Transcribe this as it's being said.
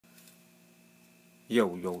Yo,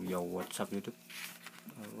 what's up YouTube?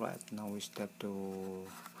 Alright, now we step to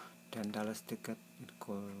 $10 ticket. It's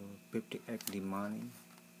called 50x the money.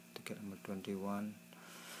 Ticket number 21.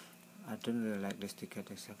 I don't really like this ticket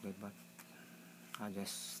exactly, but I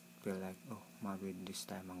just feel like, oh, maybe this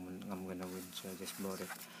time I'm gonna win, so I just bought it.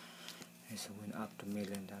 It's a win up to $1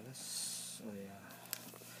 million. Oh yeah.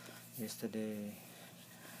 Yesterday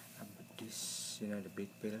I bought this, the big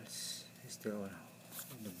pills. It's still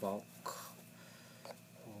in the bulk.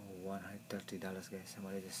 $130 guys.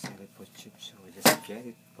 Somebody just sell it for cheap, so I just get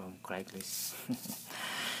it from Craigslist.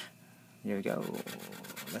 Here we go.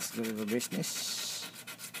 Let's go to the business.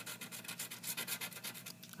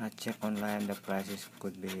 I check online, the prices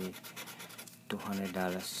could be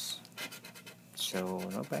 $200, so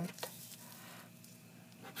not bad.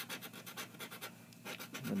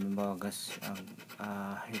 Remember guys,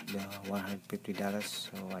 hit the $150,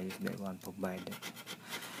 so I use that one for buy the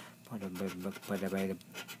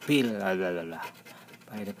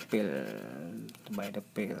pill,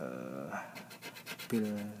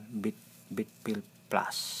 bit pill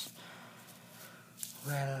plus.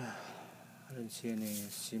 Well, I don't see any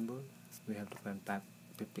symbol. We have to find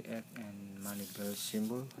 50x and money girl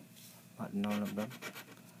symbol, but none of them.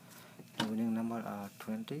 The winning number are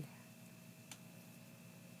 20.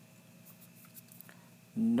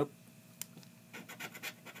 Nope.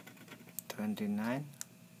 29.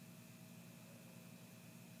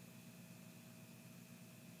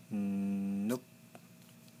 Nope.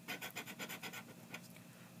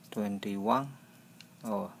 21.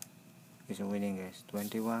 Oh, it's a winning guys.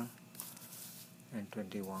 21 and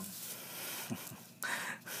 21.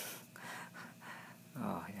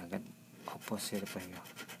 Oh, I got opposite pa here.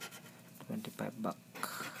 25 buck.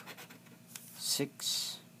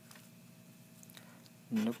 6.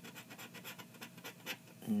 Nope.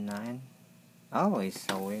 9. Oh, it's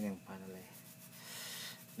a winning finally.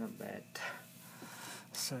 Not bad.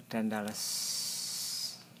 So $10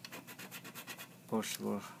 for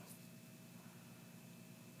sure.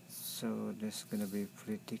 So this gonna be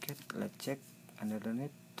free ticket. Let's check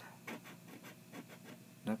underneath.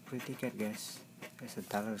 Not free ticket guys. There's a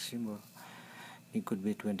dollar symbol. It could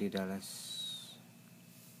be $20.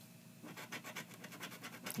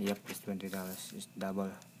 Yep, it's $20. It's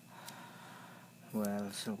double.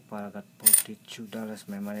 Well, so far I got $42.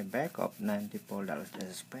 My money back of $94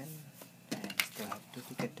 just spent, and still have 2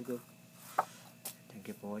 tickets to go. Thank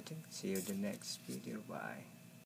you for watching. See you in the next video. Bye.